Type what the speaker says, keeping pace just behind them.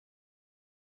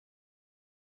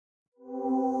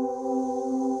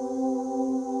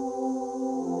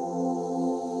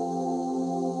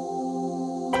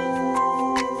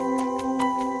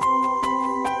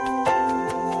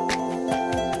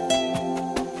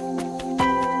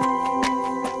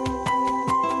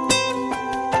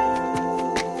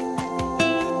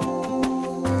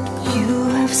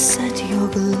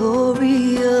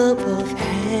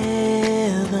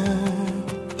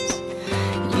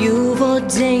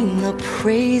ordain the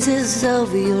praises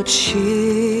of your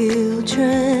children.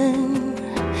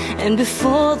 And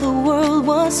before the world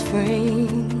was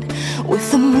framed, with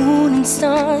the moon and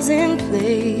stars in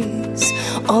place,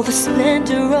 all the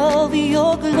splendor of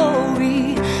your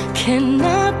glory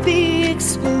cannot be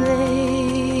explained.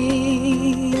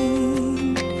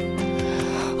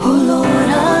 Oh Lord,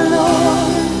 our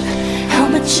Lord, how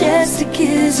majestic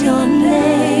is your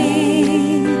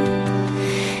name.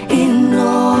 In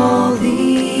all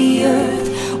the earth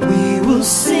we will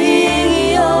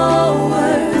sing your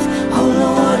worth. Oh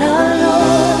Lord, our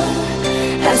Lord,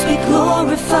 as we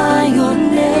glorify your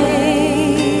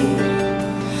name.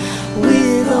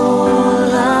 With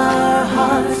all our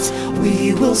hearts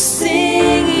we will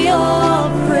sing your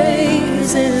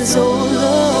praises, oh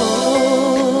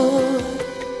Lord.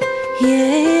 Yeah.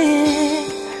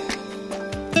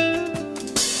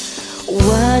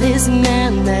 What is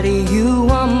man that you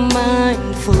are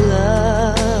mindful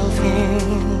of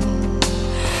him,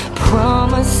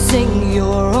 promising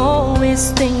you're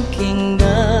always thinking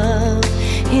of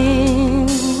him,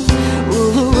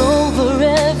 ruler over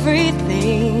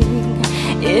everything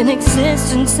in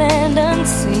existence and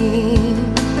unseen,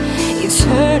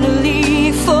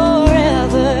 eternally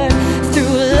forever,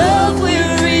 through love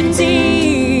we're redeemed.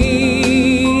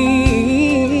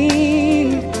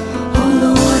 Oh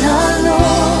Lord, our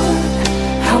Lord,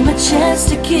 how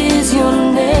majestic is your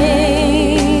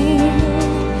name.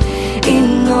 In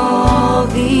all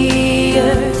the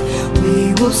earth we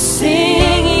will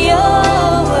sing your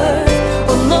worth.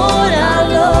 Oh Lord, our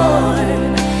Lord,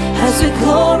 as we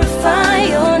glorify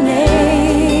your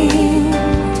name.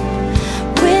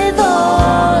 With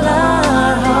all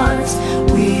our hearts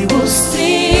we will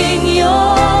sing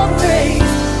your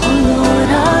praise. Oh Lord,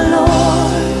 our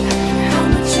Lord, how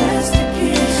majestic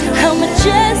is your name. How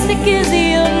majestic is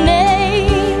your name.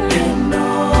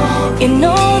 In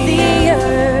all the